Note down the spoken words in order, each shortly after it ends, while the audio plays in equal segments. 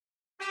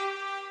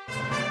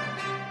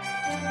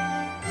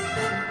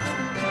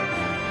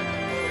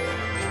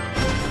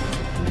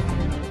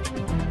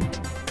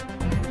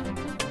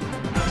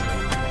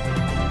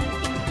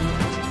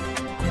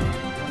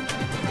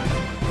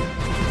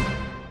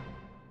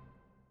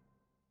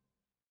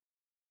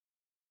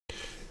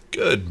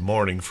Good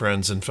morning,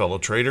 friends and fellow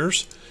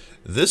traders.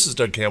 This is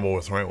Doug Campbell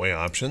with Right Way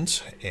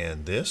Options,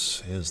 and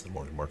this is the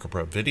morning market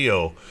prep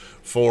video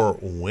for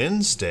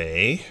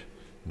Wednesday,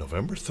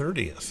 November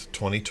 30th,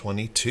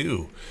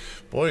 2022.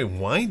 Boy,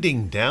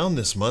 winding down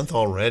this month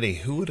already.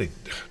 Who would have,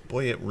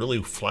 boy, it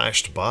really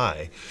flashed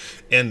by.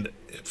 And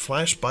it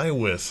flashed by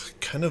with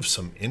kind of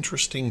some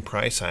interesting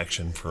price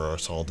action for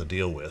us all to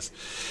deal with.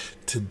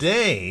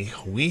 Today,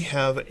 we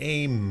have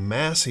a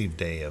massive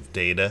day of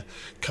data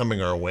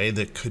coming our way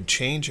that could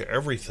change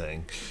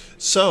everything.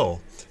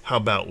 So, how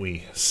about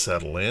we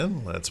settle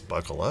in? Let's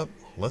buckle up.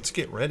 Let's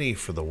get ready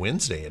for the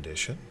Wednesday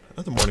edition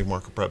of the Morning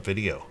Market Prep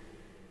video.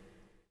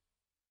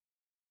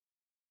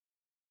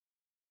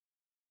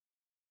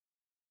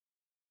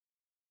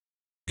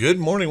 Good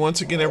morning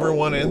once again,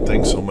 everyone, and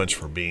thanks so much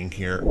for being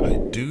here. I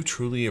do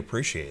truly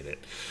appreciate it.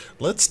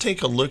 Let's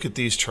take a look at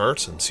these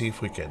charts and see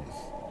if we can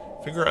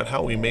figure out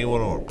how we may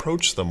want to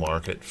approach the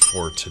market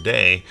for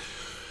today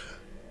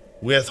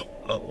with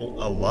a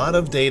lot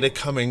of data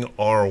coming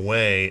our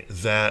way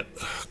that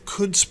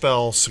could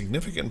spell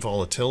significant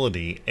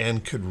volatility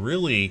and could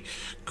really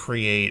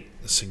create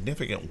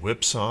significant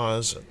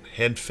whipsaws and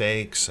head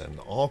fakes and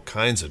all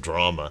kinds of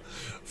drama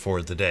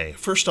for the day.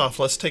 First off,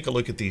 let's take a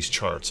look at these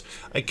charts.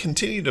 I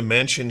continue to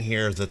mention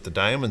here that the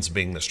diamonds,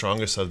 being the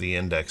strongest of the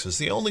index, is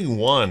the only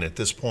one at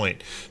this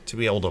point to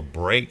be able to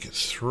break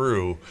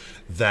through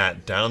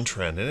that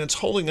downtrend, and it's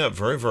holding up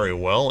very, very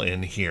well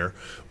in here.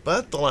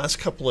 But the last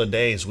couple of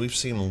days, we've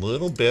seen a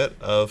little bit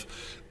of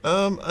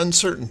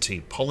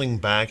uncertainty pulling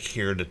back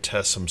here to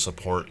test some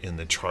support in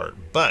the chart,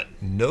 but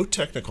no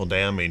technical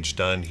damage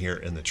done here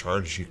in the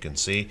chart, as you can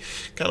see,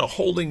 kind of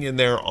holding in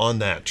there on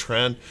that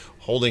trend,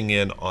 holding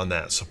in on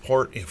that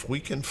support. If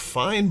we can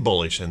find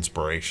bullish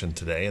inspiration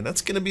today, and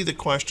that's going to be the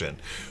question,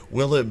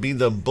 will it be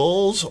the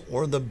bulls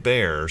or the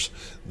bears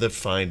that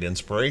find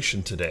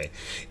inspiration today?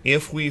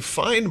 If we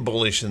find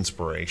bullish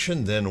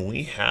inspiration, then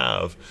we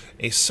have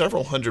a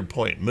several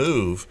 100-point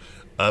move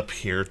up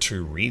here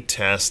to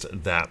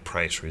retest that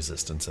price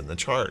resistance in the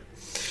chart.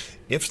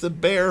 If the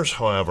bears,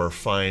 however,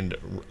 find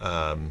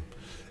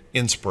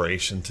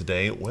inspiration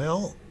today,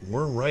 well,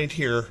 we're right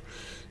here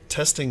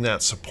testing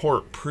that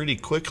support pretty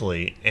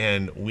quickly,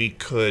 and we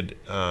could,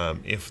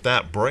 if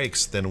that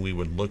breaks, then we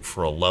would look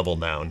for a level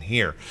down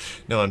here.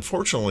 Now,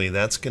 unfortunately,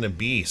 that's going to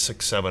be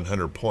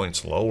 600-700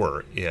 points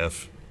lower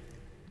if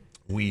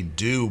we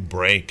do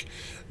break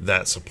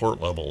that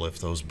support level, if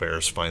those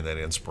bears find that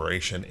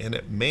inspiration, and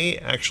it may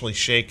actually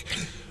shake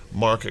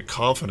market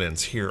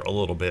confidence here a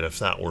little bit if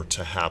that were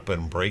to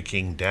happen,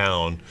 breaking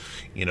down,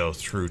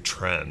 through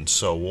trend.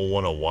 So we'll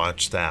want to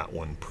watch that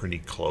one pretty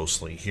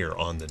closely here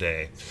on the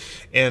day.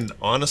 And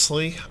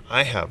honestly,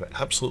 I have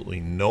absolutely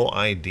no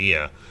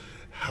idea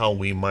how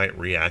we might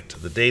react to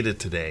the data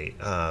today.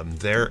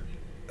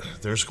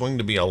 There's going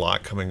to be a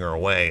lot coming our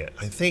way,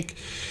 I think.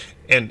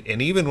 And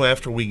even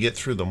after we get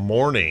through the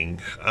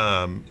morning,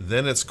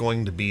 then it's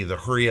going to be the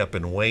hurry up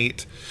and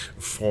wait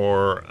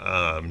for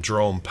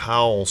Jerome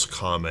Powell's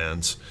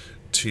comments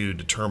to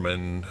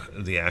determine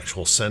the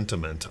actual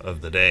sentiment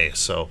of the day.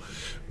 So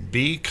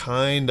be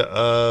kind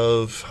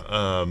of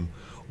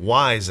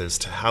wise as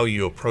to how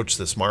you approach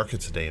this market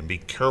today, and be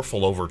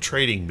careful over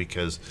trading,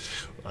 because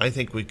I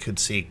think we could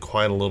see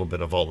quite a little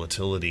bit of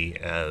volatility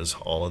as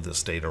all of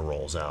this data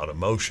rolls out.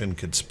 Emotion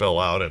could spill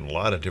out in a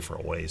lot of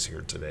different ways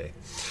here today.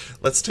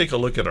 Let's take a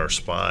look at our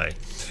SPY.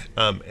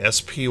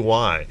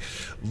 SPY, a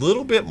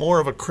little bit more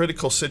of a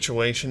critical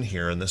situation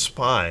here in the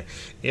SPY.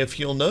 If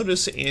you'll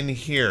notice in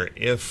here,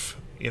 if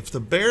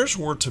the bears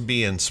were to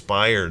be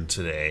inspired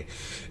today,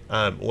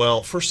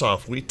 well, first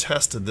off, we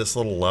tested this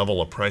little level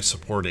of price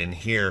support in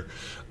here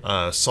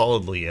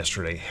solidly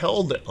yesterday,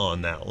 held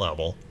on that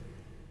level.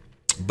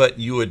 But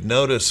you would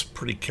notice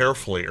pretty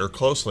carefully or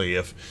closely,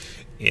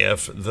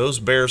 if those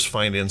bears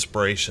find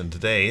inspiration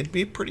today, it'd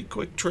be a pretty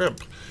quick trip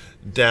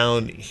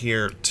down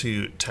here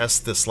to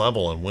test this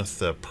level. And with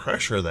the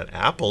pressure that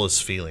Apple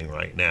is feeling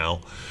right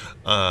now,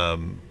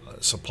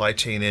 supply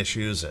chain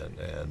issues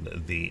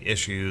and the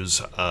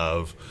issues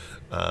of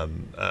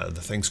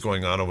the things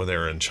going on over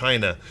there in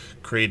China,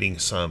 creating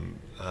some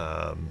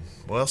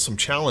some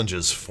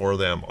challenges for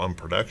them on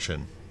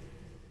production.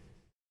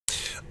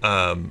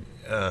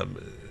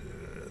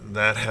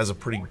 That has a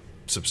pretty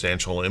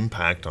substantial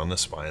impact on the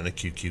SPY and the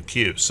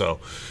QQQ. So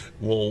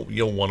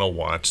you'll want to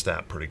watch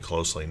that pretty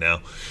closely.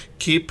 Now,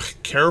 keep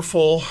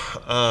careful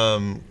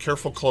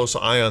close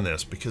eye on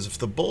this, because if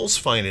the bulls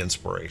find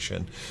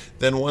inspiration,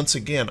 then once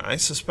again, I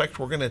suspect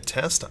we're going to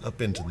test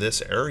up into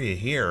this area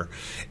here,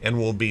 and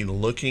we'll be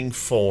looking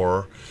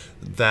for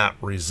that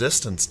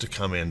resistance to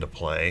come into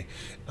play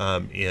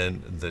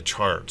in the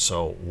chart.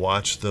 So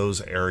watch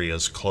those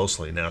areas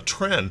closely. Now,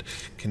 trend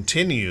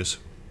continues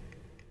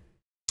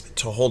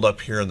to hold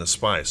up here in the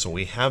SPY. So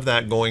we have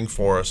that going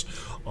for us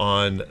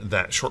on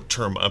that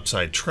short-term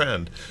upside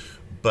trend.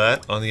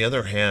 But on the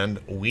other hand,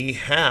 we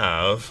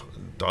have,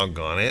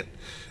 doggone it,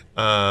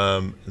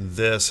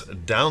 this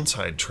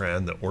downside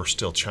trend that we're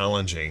still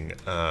challenging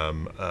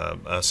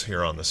us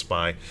here on the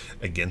SPY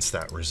against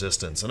that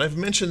resistance. And I've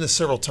mentioned this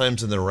several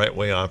times in the right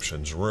way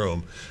options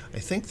room. I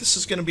think this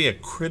is going to be a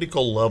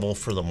critical level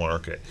for the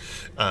market,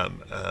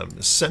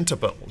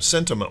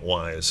 sentiment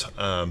wise.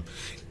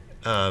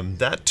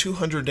 That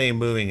 200-day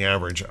moving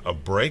average, a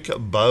break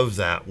above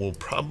that will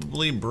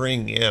probably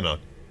bring in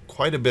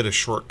quite a bit of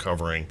short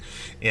covering,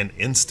 and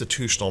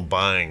institutional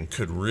buying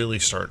could really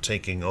start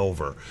taking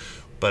over.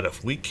 But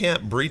if we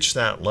can't breach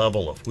that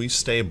level, if we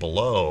stay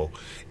below,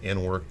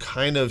 and we're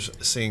kind of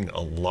seeing a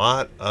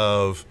lot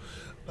of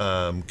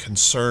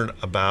concern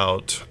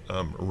about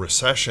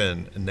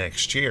recession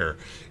next year,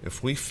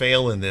 if we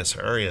fail in this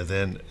area,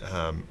 then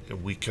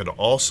we could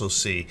also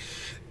see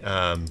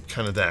kind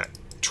of that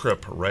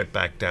trip right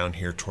back down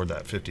here toward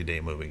that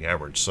 50-day moving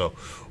average. So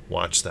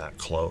watch that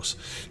close.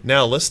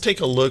 Now let's take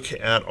a look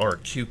at our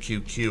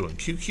QQQ, and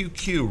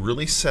QQQ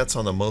really sets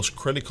on the most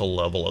critical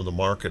level of the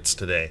markets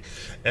today.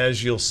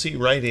 As you'll see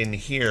right in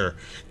here,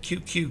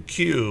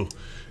 QQQ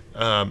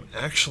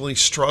actually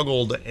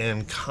struggled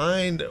and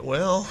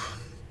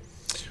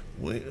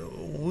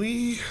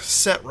we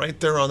sat right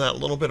there on that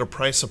little bit of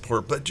price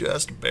support, but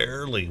just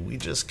barely. We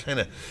just kind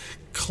of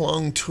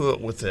clung to it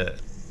with the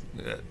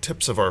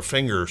tips of our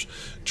fingers,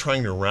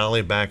 trying to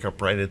rally back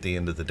up right at the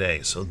end of the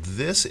day. So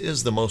this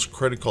is the most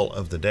critical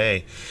of the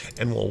day,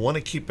 and we'll want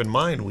to keep in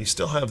mind we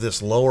still have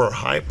this lower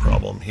high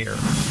problem here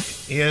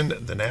in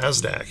the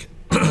NASDAQ,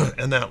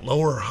 and that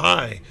lower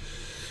high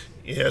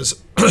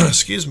is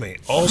excuse me,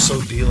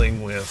 also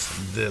dealing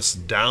with this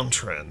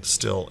downtrend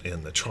still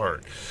in the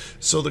chart.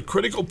 So the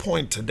critical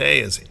point today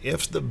is,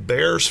 if the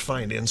bears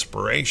find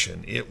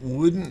inspiration, it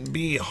wouldn't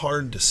be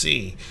hard to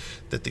see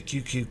that the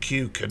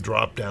QQQ could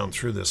drop down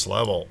through this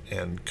level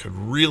and could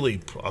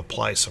really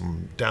apply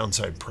some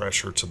downside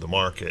pressure to the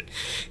market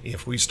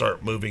if we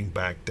start moving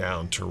back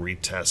down to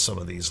retest some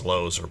of these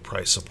lows or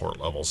price support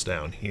levels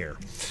down here.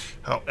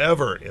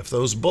 However, if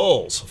those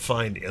bulls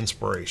find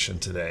inspiration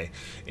today,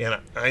 and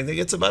I think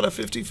it's about a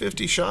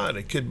 50-50 shot,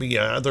 it could be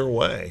either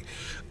way,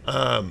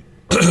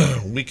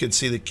 we could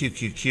see the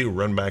QQQ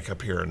run back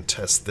up here and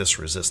test this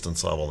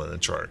resistance level in the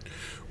chart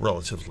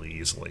relatively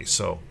easily.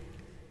 So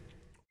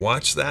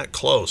watch that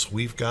close.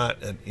 We've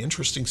got an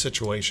interesting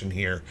situation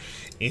here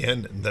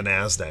in the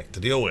NASDAQ to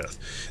deal with.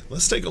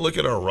 Let's take a look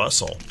at our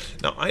Russell.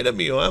 Now,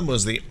 IWM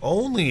was the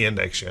only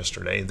index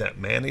yesterday that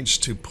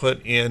managed to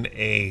put in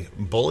a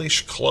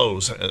bullish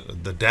close.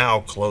 The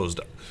Dow closed,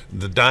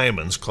 the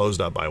diamonds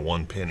closed up by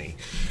 1 penny,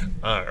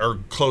 or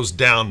closed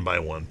down by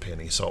 1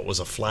 penny. So it was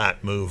a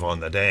flat move on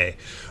the day.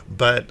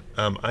 But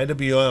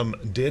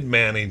IWM did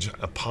manage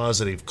a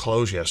positive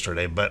close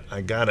yesterday, but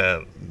I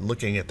gotta,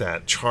 looking at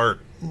that chart,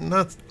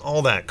 not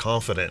all that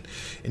confident,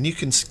 and you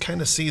can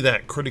kind of see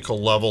that critical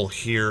level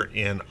here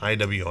in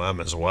IWM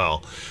as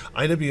well.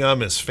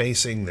 IWM is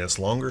facing this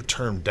longer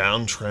term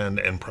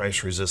downtrend and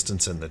price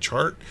resistance in the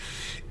chart,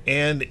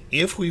 and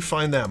if we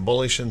find that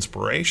bullish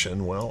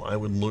inspiration, well, I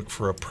would look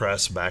for a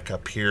press back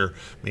up here,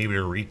 maybe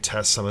to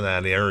retest some of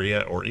that area,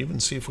 or even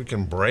see if we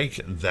can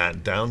break that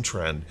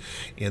downtrend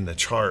in the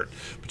chart.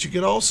 But you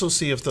could also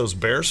see if those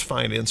bears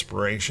find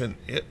inspiration,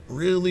 it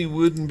really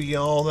wouldn't be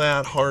all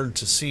that hard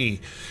to see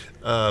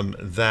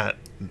that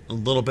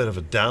little bit of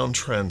a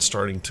downtrend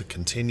starting to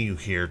continue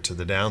here to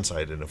the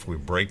downside. And if we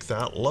break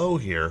that low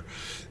here,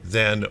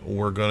 then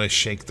we're going to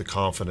shake the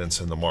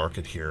confidence in the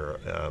market here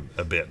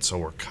a bit. So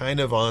we're kind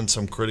of on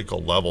some critical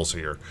levels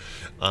here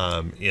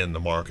in the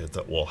market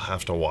that we'll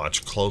have to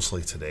watch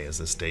closely today as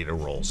this data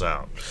rolls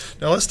out.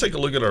 Now let's take a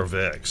look at our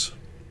VIX.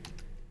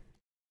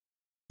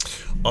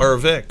 Our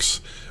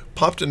VIX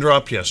popped and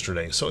dropped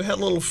yesterday, so we had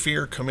a little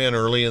fear come in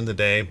early in the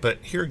day, but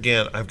here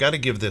again, I've got to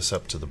give this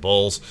up to the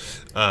bulls.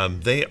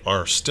 They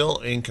are still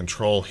in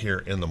control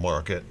here in the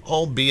market,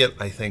 albeit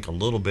I think a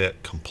little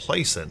bit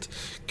complacent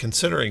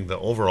considering the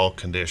overall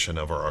condition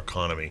of our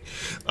economy.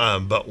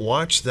 But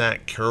watch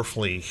that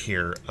carefully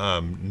here.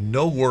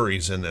 No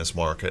worries in this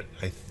market.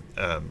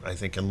 I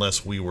think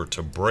unless we were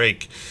to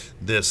break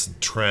this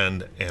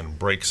trend and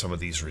break some of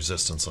these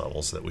resistance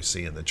levels that we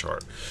see in the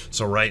chart.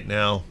 So right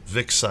now,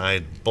 VIX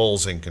side,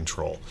 bulls in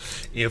control.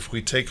 If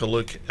we take a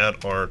look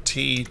at our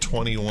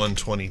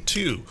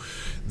T2122,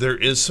 there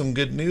is some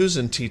good news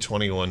in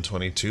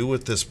T2122.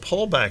 With this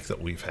pullback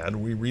that we've had,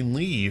 we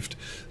relieved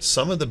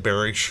some of the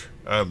bearish,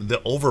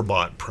 the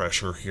overbought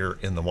pressure here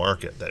in the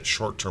market, that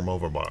short-term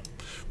overbought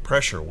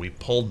pressure. We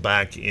pulled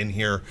back in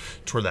here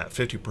toward that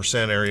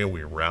 50% area.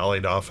 We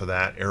rallied off of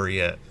that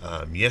area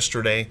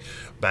yesterday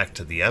back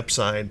to the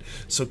upside.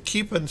 So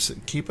keep an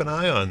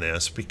eye on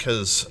this,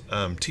 because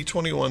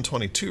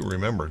T2122,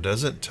 remember,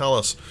 doesn't tell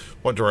us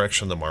what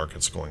direction the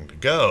market's going to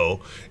go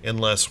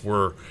unless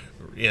we're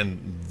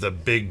in the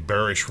big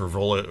bullish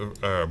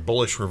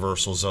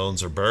reversal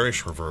zones or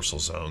bearish reversal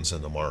zones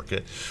in the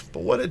market.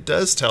 But what it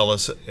does tell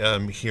us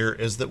here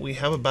is that we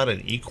have about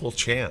an equal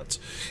chance.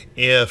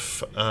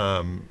 If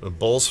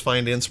bulls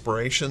find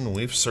inspiration,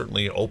 we've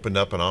certainly opened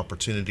up an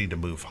opportunity to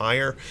move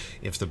higher.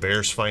 If the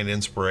bears find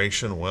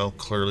inspiration, well,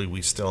 clearly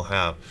we still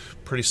have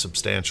pretty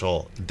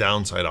substantial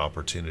downside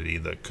opportunity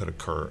that could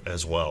occur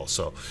as well.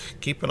 So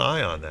keep an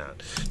eye on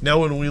that. Now,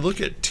 when we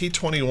look at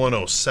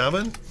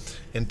T2107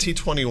 and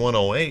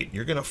T2108,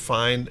 you're going to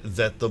find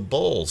that the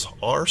bulls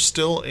are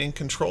still in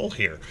control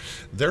here.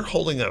 They're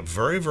holding up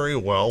very, very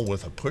well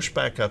with a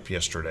pushback up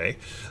yesterday.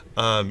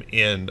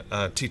 In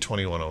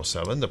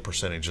T2107, the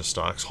percentage of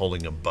stocks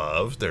holding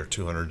above their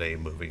 200-day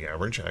moving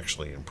average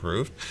actually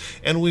improved.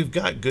 And we've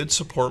got good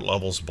support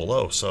levels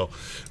below. So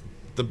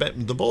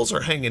the bulls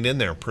are hanging in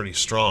there pretty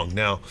strong.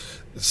 Now,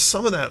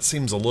 some of that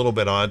seems a little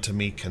bit odd to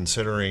me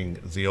considering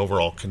the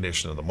overall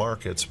condition of the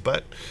markets,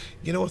 but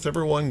you know, with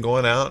everyone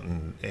going out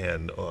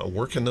and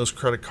working those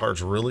credit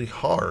cards really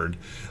hard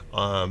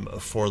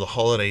for the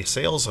holiday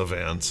sales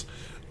events,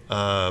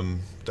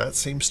 that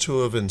seems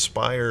to have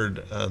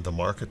inspired the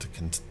market to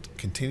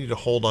continue to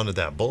hold on to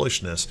that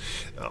bullishness,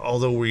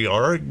 although we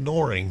are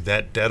ignoring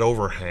that debt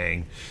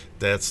overhang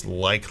that's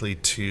likely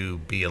to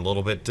be a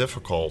little bit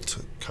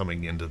difficult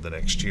coming into the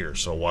next year.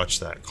 So watch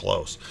that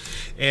close.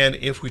 And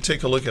if we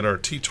take a look at our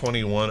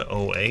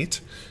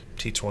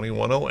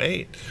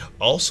T2108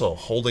 also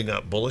holding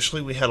up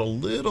bullishly. We had a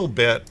little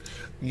bit,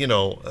 you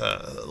know,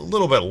 a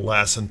little bit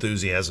less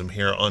enthusiasm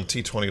here on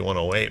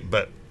T2108,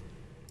 but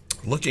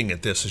looking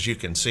at this, as you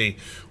can see,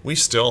 we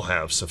still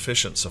have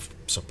sufficient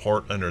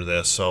support under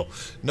this, so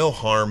no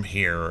harm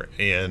here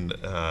in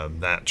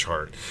that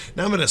chart.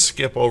 Now I'm going to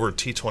skip over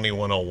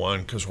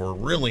T2101 because we're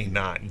really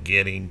not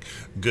getting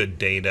good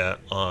data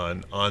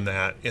on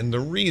that, and the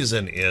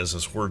reason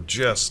is we're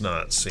just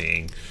not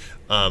seeing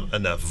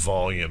enough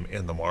volume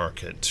in the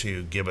market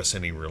to give us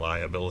any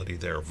reliability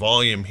there.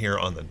 Volume here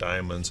on the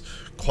diamonds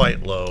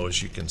quite low,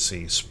 as you can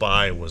see.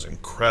 SPY was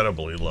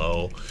incredibly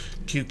low.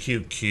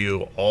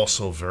 QQQ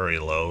also very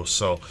low.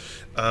 So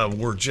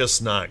we're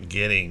just not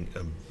getting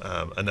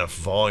enough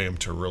volume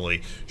to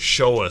really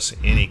show us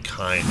any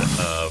kind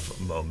of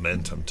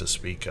momentum to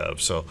speak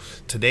of. So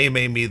today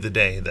may be the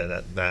day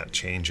that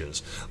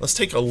changes. Let's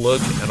take a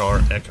look at our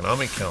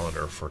economic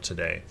calendar for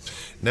today.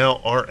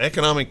 Now, our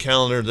economic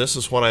calendar, this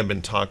is what I've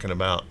been talking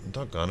about.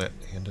 Doggone it,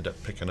 I ended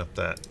up picking up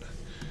that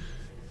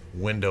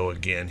window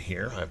again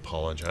here. I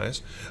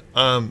apologize.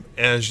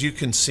 As you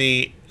can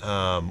see,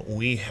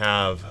 we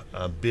have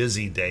a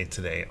busy day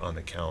today on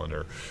the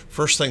calendar.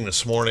 First thing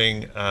this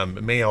morning,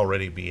 it may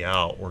already be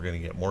out. We're going to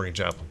get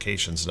mortgage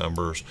applications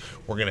numbers.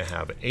 We're going to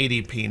have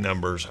ADP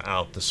numbers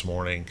out this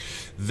morning.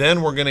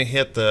 Then we're going to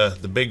hit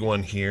the big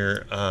one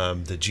here,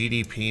 the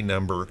GDP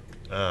number.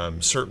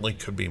 Certainly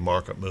could be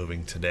market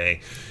moving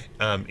today.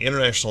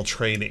 International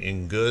trade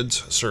in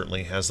goods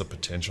certainly has the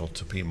potential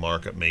to be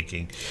market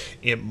making.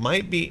 It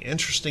might be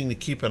interesting to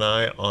keep an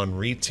eye on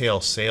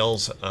retail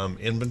sales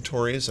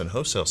inventories and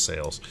wholesale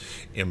sales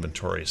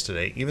inventories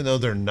today, even though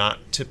they're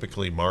not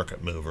typically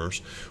market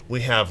movers.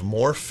 We have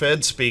more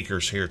Fed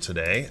speakers here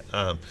today.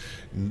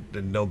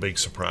 No big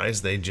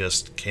surprise. They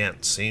just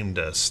can't seem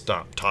to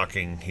stop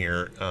talking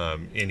here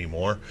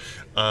anymore.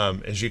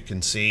 As you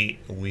can see,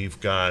 we've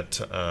got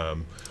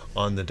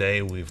on the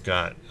day, we've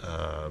got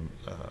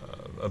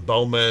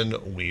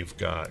Bowman, we've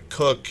got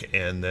Cook,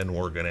 and then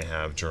we're going to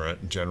have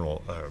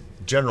General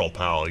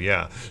Powell,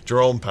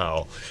 Jerome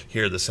Powell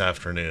here this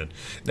afternoon.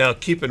 Now,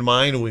 keep in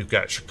mind, we've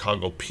got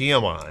Chicago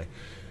PMI,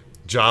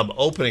 job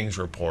openings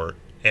report,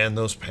 and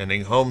those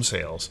pending home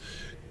sales.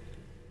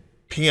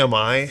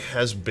 PMI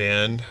has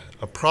been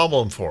a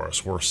problem for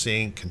us. We're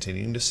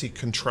continuing to see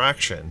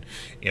contraction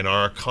in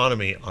our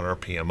economy on our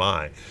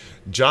PMI.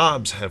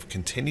 Jobs have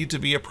continued to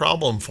be a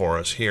problem for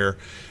us here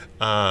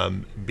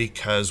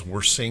because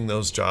we're seeing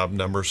those job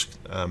numbers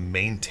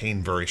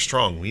maintain very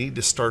strong. We need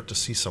to start to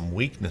see some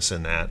weakness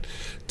in that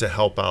to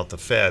help out the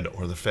Fed,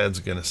 or the Fed's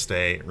going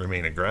to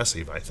remain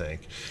aggressive, I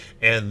think.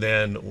 And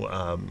then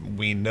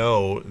we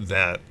know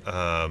that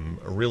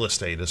real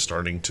estate is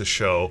starting to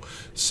show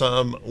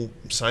some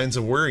signs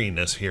of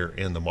weariness here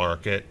in the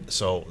market,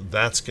 so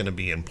that's going to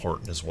be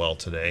important as well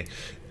today.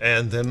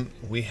 And then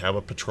we have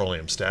a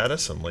petroleum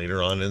status, and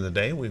later on in the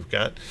day we've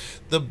got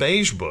the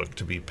beige book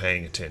to be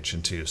paying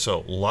attention to.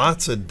 So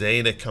lots of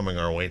data coming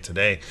our way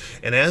today,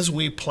 and as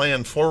we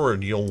plan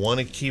forward, you'll want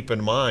to keep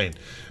in mind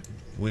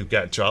we've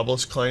got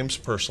jobless claims,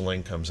 personal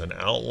incomes and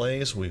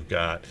outlays. We've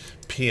got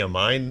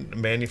PMI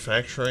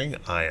manufacturing,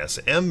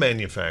 ISM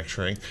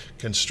manufacturing,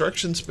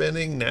 construction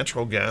spending,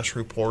 natural gas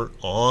report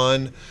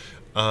on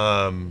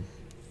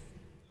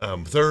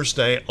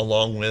Thursday,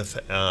 along with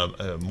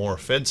more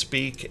Fed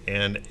speak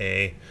and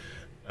a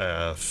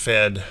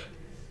Fed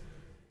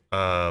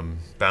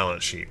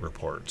balance sheet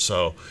report.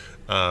 So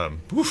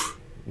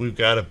we've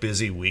got a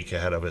busy week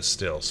ahead of us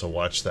still, so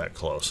watch that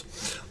close.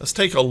 Let's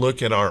take a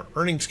look at our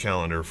earnings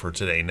calendar for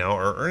today. Now,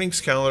 our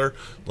earnings calendar,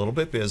 a little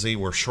bit busy.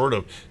 We're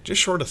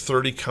just short of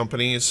 30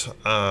 companies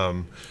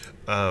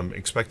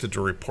expected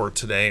to report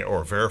today,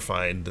 or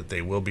verified that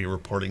they will be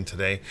reporting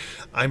today.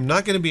 I'm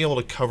not going to be able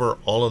to cover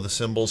all of the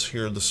symbols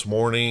here this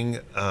morning,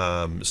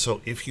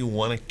 so if you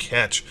want to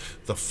catch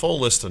the full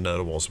list of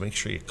notables, make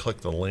sure you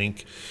click the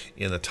link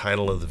in the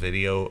title of the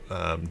video,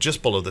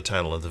 just below the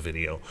title of the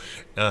video.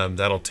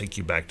 That'll take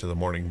you back to the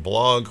morning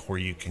blog where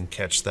you can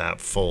catch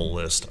that full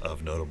list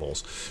of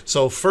notables.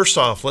 So first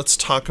off, let's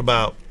talk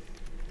about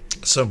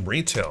some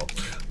retail.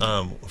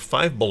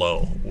 Five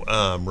Below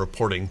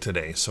reporting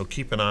today, so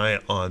keep an eye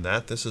on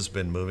that. This has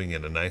been moving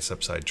in a nice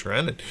upside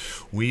trend, and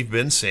we've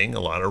been seeing a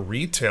lot of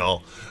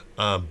retail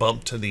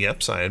bump to the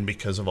upside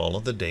because of all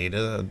of the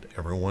data.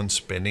 Everyone's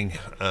spending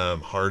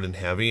hard and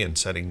heavy and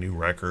setting new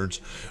records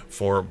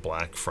for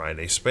Black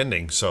Friday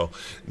spending. So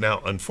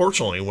now,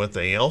 unfortunately, what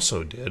they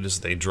also did is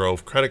they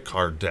drove credit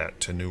card debt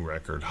to new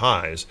record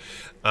highs,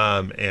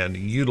 and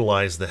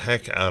utilized the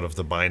heck out of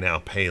the buy now,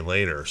 pay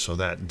later. So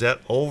that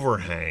debt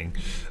overhang,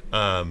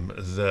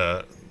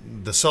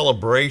 the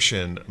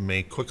celebration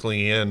may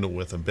quickly end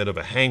with a bit of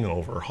a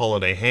hangover,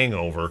 holiday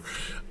hangover,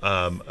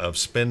 of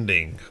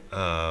spending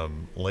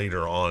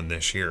later on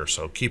this year.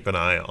 So keep an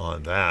eye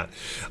on that.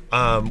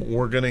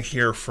 We're going to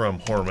hear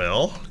from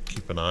Hormel.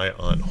 Keep an eye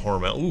on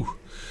Hormel. Ooh,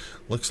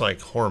 looks like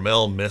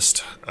Hormel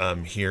missed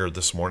here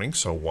this morning,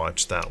 so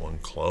watch that one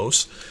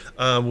close.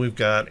 We've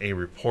got a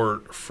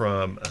report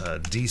from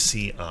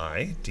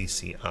DCI.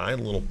 DCI, a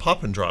little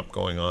pop and drop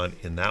going on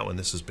in that one.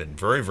 This has been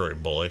very, very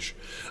bullish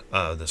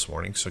this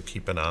morning, so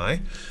keep an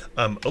eye.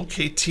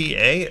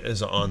 OKTA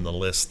is on the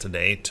list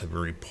today to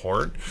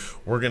report.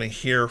 We're going to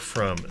hear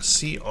from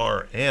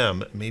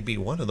CRM, maybe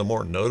one of the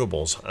more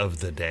notables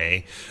of the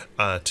day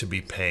to be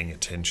paying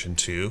attention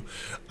to.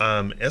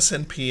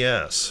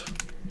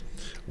 SNPS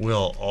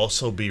will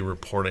also be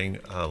reporting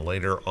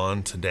later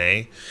on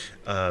today.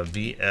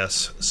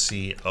 VSCO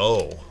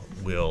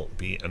will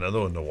be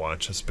another one to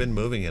watch. It's been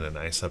moving in a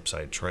nice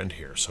upside trend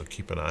here, so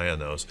keep an eye on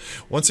those.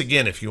 Once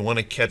again, if you want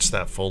to catch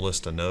that full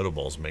list of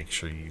notables, make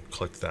sure you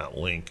click that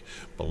link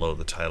below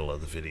the title of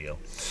the video.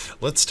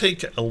 Let's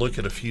take a look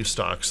at a few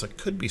stocks that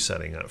could be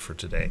setting up for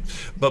today.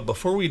 But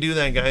before we do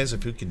that, guys,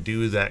 if you could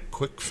do that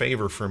quick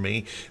favor for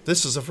me, if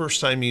this is the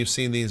first time you've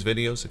seen these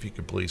videos, if you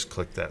could please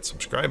click that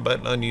subscribe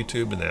button on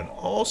YouTube, and then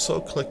also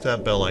click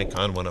that bell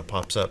icon when it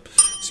pops up,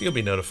 so you'll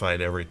be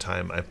notified every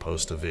time I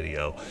post a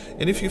video.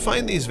 And if you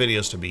find these videos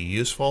to be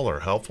useful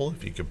or helpful,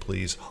 if you could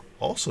please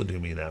also do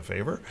me that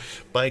favor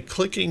by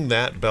clicking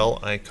that bell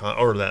icon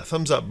or that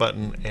thumbs up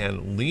button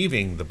and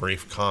leaving the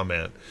brief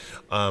comment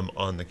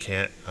on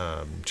the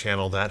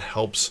channel. That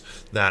helps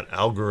that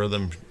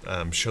algorithm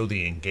show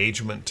the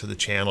engagement to the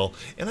channel.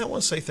 And I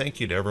want to say thank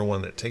you to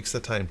everyone that takes the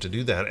time to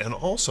do that, and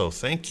also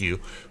thank you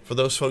for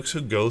those folks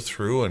who go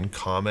through and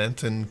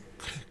comment and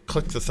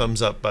click the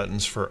thumbs up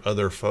buttons for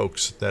other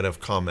folks that have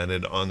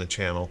commented on the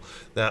channel.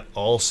 That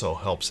also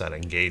helps that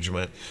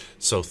engagement.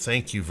 So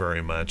thank you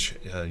very much.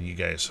 You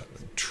guys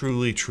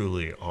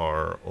truly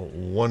are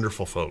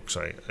wonderful folks.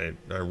 I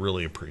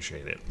really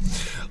appreciate it.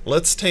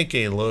 Let's take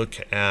a look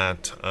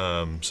at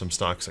some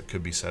stocks that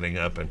could be setting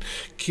up, and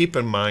keep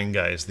in mind,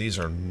 guys, these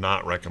are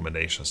not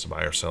recommendations to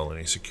buy or sell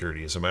any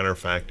security. As a matter of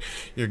fact,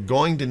 you're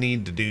going to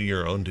need to do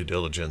your own due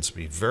diligence.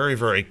 Be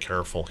very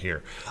careful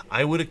here.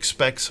 I would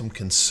expect some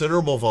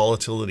considerable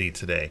volatility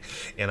today,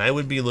 and I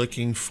would be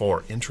looking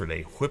for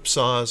intraday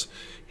whipsaws,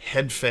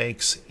 head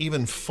fakes,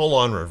 even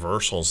full-on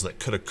reversals that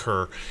could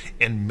occur,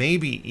 and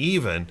maybe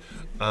even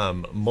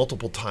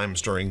multiple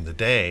times during the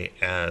day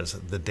as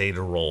the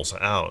data rolls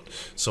out.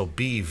 So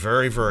be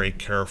very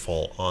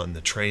careful on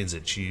the trades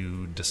that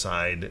you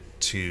decide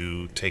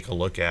to take a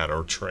look at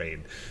or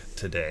trade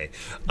today.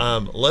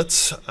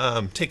 Let's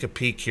take a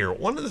peek here.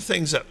 One of the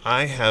things that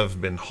I have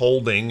been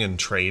holding and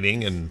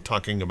trading and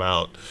talking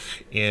about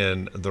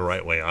in the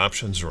Right Way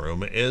Options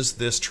Room is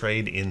this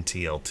trade in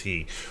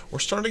TLT. We're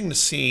starting to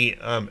see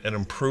an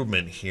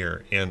improvement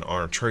here in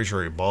our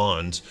Treasury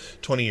bonds,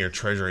 20-year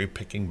Treasury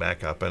picking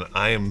back up, and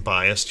I am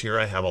biased here.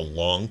 I have a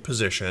long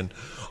position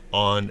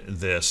on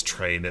this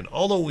trade, and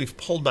although we've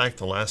pulled back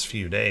the last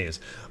few days,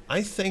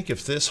 I think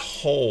if this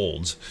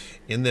holds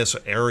in this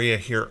area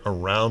here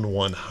around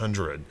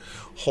 100,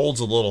 holds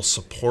a little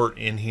support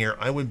in here,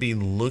 I would be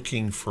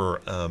looking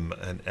for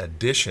an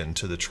addition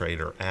to the trade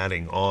or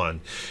adding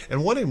on.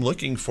 And what I'm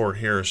looking for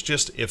here is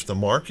just if the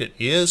market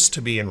is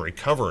to be in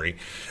recovery,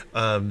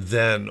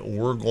 then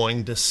we're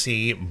going to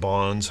see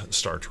bonds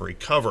start to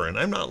recover. And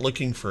I'm not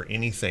looking for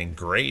anything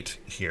great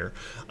here.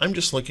 I'm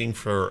just looking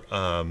for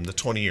the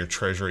 20-year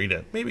Treasury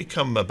to maybe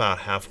come about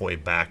halfway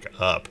back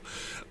up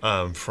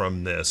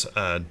from this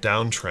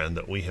downtrend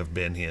that we have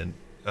been in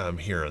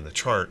here in the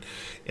chart,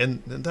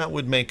 and that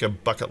would make a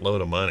bucket load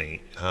of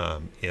money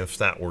if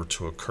that were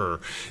to occur.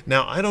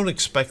 Now, I don't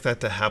expect that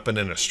to happen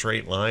in a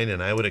straight line,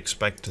 and I would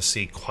expect to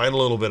see quite a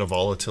little bit of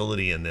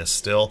volatility in this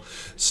still.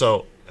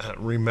 So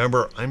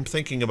remember, I'm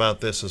thinking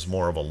about this as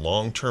more of a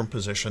long-term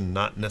position,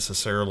 not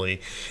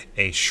necessarily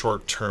a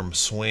short-term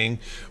swing.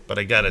 But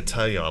I got to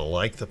tell you, I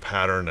like the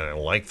pattern and I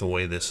like the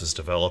way this is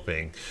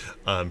developing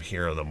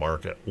here in the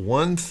market.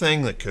 One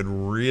thing that could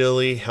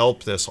really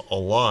help this a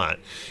lot,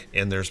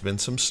 and there's been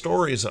some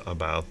stories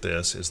about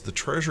this, is the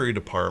Treasury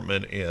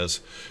Department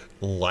is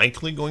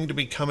likely going to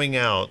be coming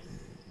out.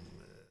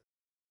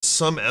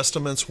 Some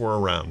estimates were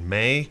around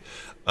May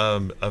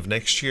of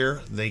next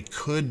year. They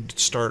could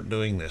start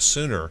doing this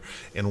sooner.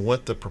 And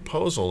what the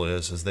proposal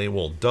is they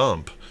will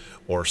dump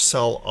or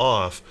sell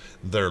off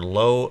their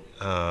low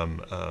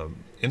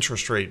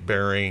interest rate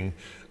bearing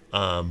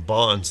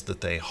bonds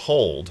that they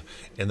hold,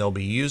 and they'll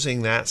be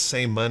using that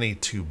same money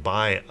to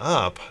buy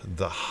up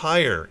the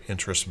higher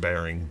interest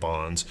bearing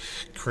bonds,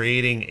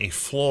 creating a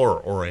floor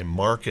or a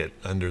market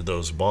under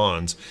those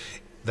bonds.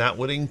 That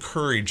would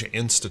encourage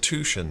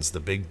institutions,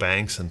 the big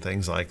banks and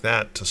things like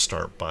that, to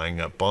start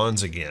buying up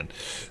bonds again.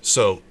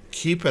 So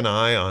keep an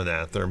eye on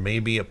that. There may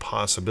be a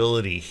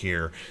possibility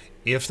here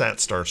if that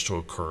starts to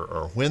occur,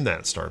 or when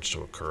that starts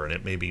to occur, and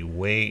it may be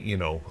way,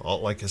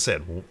 like I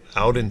said,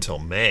 out until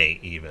May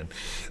even,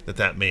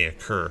 that may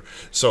occur.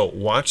 So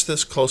watch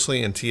this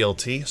closely in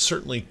TLT.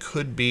 Certainly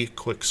could be a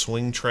quick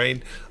swing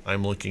trade.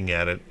 I'm looking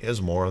at it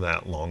as more of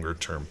that longer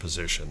term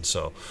position.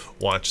 So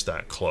watch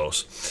that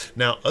close.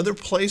 Now, other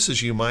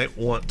places you might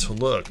want to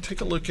look,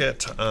 take a look at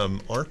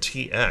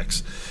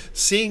RTX.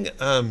 Seeing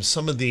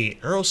some of the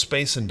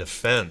aerospace and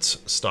defense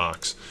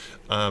stocks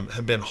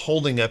have been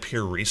holding up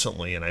here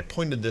recently, and I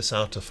pointed this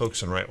out to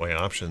folks in Right Way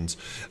Options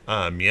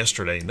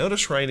yesterday.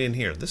 Notice right in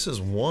here, this is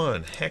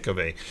one heck of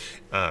a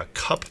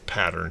cup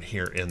pattern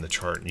here in the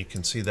chart, and you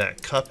can see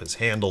that cup is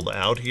handled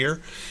out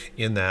here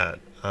in that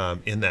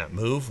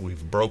move.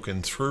 We've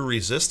broken through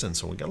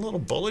resistance, and we got a little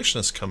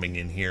bullishness coming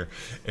in here.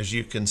 As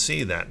you can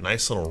see, that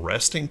nice little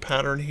resting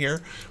pattern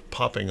here,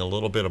 popping a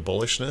little bit of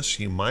bullishness.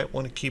 You might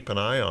want to keep an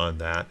eye on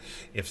that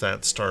if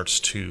that starts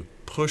to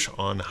push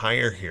on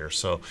higher here.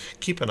 So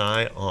keep an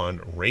eye on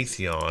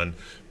Raytheon.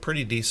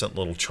 Pretty decent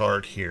little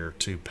chart here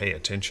to pay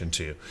attention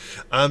to.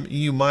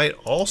 You might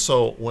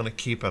also want to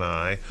keep an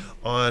eye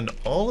on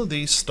all of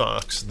these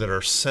stocks that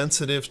are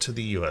sensitive to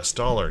the US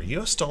dollar.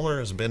 US dollar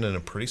has been in a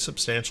pretty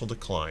substantial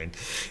decline,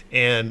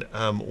 and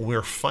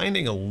we're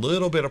finding a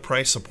little bit of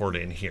price support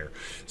in here.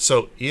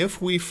 So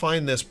if we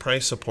find this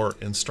price support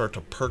and start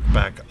to perk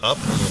back up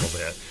a little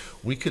bit,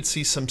 we could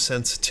see some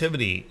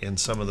sensitivity in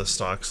some of the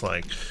stocks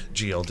like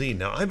GLD.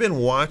 Now, I've been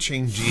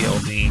watching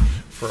GLD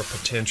for a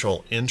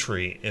potential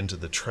entry into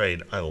the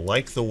trade. I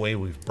like the way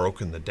we've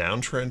broken the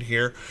downtrend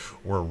here.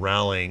 We're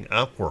rallying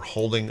up. We're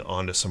holding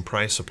on to some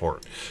price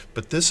support.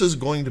 But this is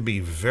going to be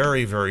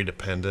very, very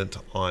dependent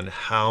on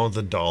how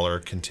the dollar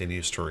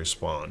continues to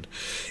respond.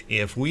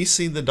 If we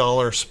see the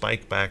dollar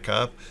spike back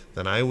up,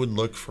 then I would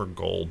look for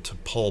gold to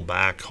pull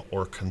back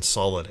or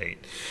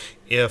consolidate.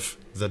 If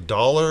the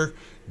dollar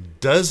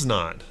does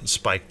not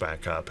spike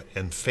back up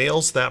and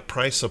fails that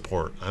price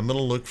support, I'm going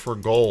to look for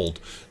gold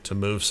to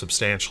move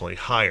substantially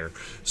higher.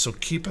 So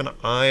keep an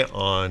eye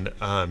on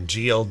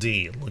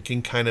GLD,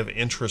 looking kind of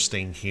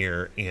interesting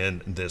here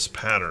in this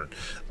pattern.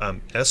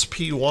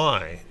 SLV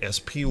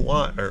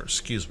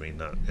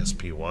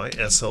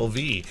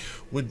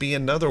would be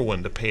another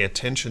one to pay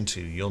attention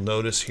to. You'll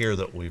notice here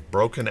that we've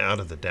broken out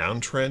of the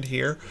downtrend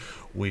here.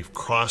 We've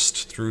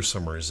crossed through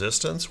some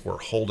resistance. We're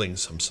holding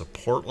some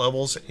support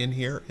levels in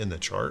here in the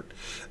chart.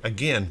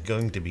 Again,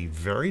 going to be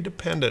very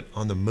dependent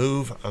on the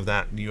move of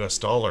that US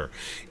dollar.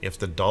 If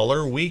the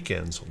dollar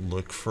weakens,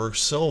 look for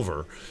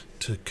silver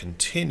to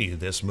continue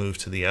this move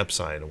to the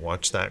upside.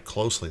 Watch that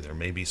closely. There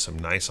may be some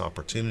nice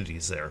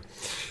opportunities there.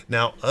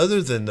 Now,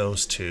 other than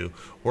those two,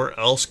 where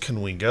else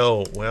can we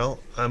go? Well,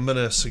 I'm going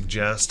to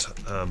suggest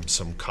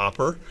some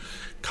copper.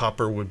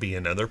 Copper would be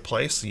another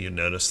place. You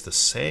notice the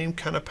same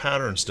kind of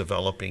patterns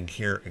developing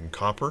here in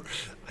copper.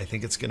 I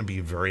think it's going to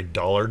be very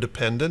dollar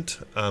dependent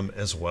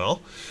as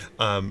well.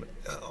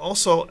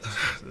 Also,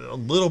 a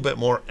little bit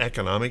more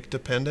economic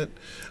dependent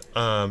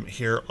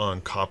here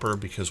on copper,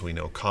 because we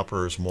know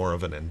copper is more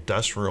of an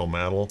industrial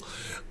metal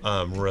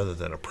rather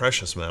than a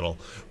precious metal.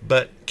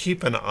 But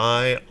keep an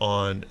eye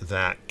on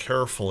that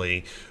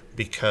carefully,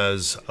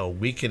 because a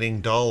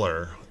weakening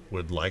dollar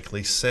would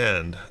likely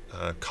send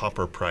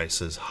copper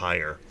prices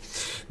higher.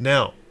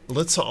 Now,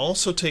 let's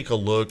also take a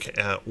look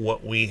at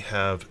what we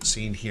have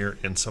seen here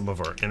in some of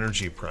our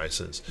energy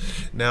prices.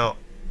 Now,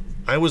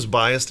 I was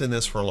biased in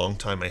this for a long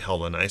time. I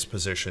held a nice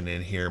position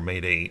in here,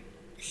 made a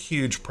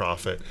huge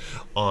profit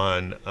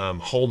on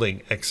holding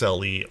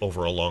XLE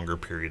over a longer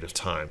period of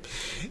time.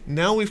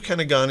 Now we've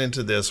kind of gone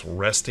into this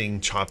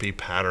resting choppy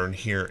pattern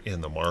here in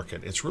the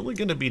market. It's really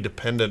going to be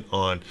dependent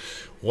on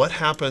what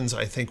happens,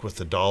 I think, with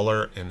the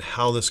dollar and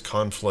how this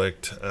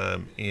conflict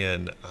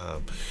in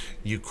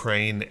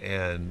Ukraine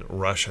and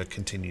Russia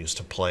continues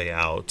to play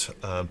out.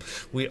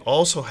 We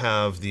also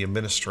have the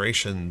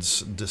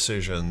administration's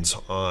decisions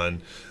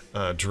on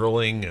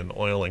drilling and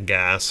oil and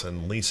gas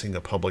and leasing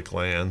of public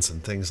lands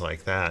and things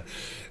like that,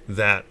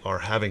 that are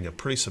having a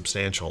pretty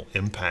substantial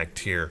impact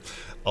here,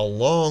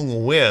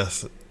 along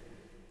with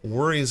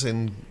worries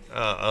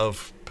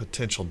of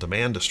potential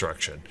demand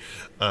destruction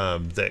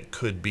that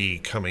could be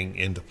coming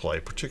into play,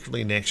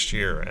 particularly next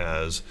year,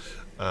 as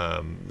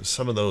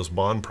some of those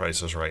bond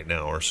prices right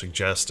now are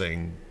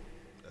suggesting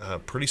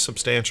pretty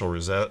substantial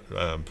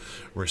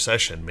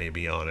recession may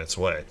be on its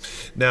way.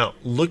 Now,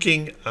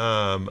 looking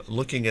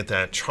at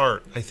that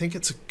chart, I think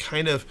it's a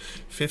kind of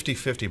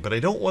 50-50, but I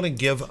don't want to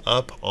give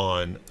up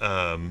on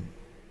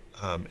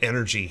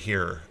energy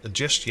here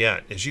just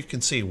yet. As you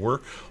can see, we're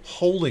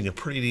holding a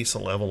pretty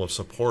decent level of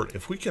support.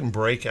 If we can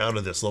break out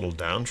of this little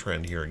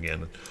downtrend here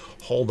again and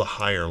hold a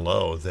higher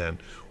low, then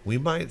we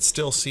might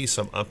still see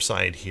some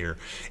upside here.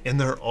 And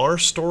there are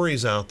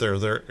stories out there.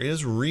 There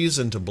is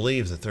reason to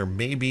believe that there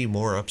may be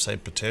more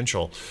upside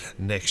potential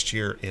next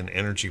year in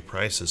energy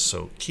prices.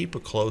 So keep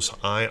a close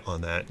eye on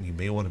that. And you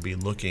may want to be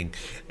looking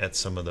at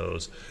some of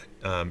those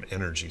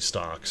energy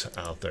stocks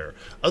out there.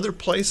 Other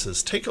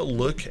places, take a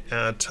look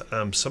at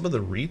some of the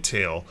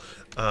retail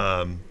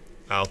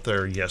out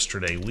there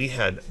yesterday. We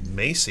had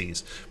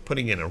Macy's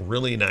putting in a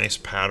really nice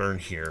pattern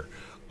here.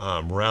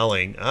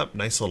 Rallying up,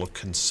 nice little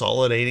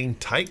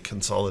tight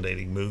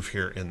consolidating move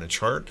here in the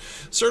chart.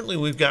 Certainly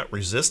we've got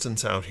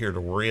resistance out here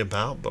to worry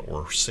about, but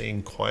we're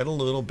seeing quite a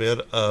little bit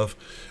of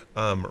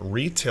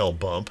retail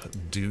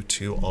bump due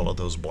to all of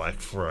those Black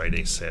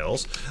Friday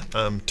sales.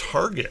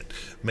 Target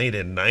made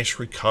a nice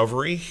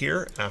recovery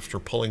here after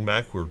pulling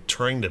back. We're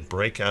trying to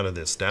break out of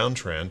this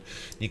downtrend.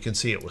 You can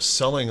see it was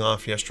selling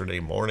off yesterday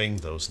morning.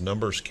 Those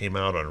numbers came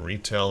out on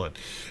retail and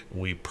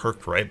we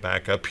perked right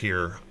back up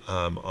here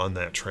on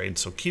that trade.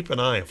 So keep an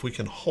eye. If we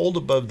can hold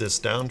above this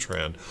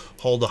downtrend,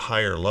 hold a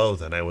higher low,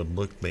 then I would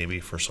look maybe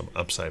for some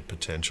upside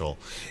potential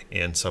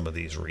in some of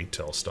these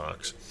retail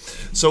stocks.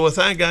 So with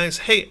that, guys,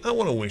 hey, I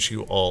want to wish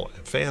you all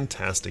a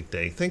fantastic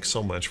day. Thanks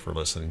so much for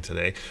listening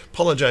today.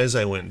 Apologize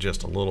I went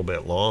just a little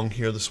bit long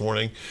here this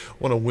morning.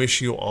 Want to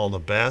wish you all the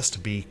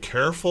best. Be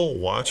careful.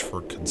 Watch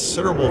for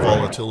considerable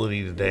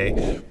volatility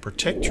today.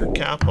 Protect your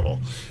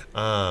capital.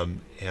 And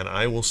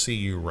I will see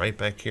you right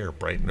back here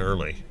bright and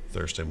early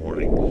Thursday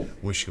morning.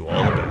 Wish you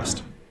all the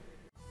best.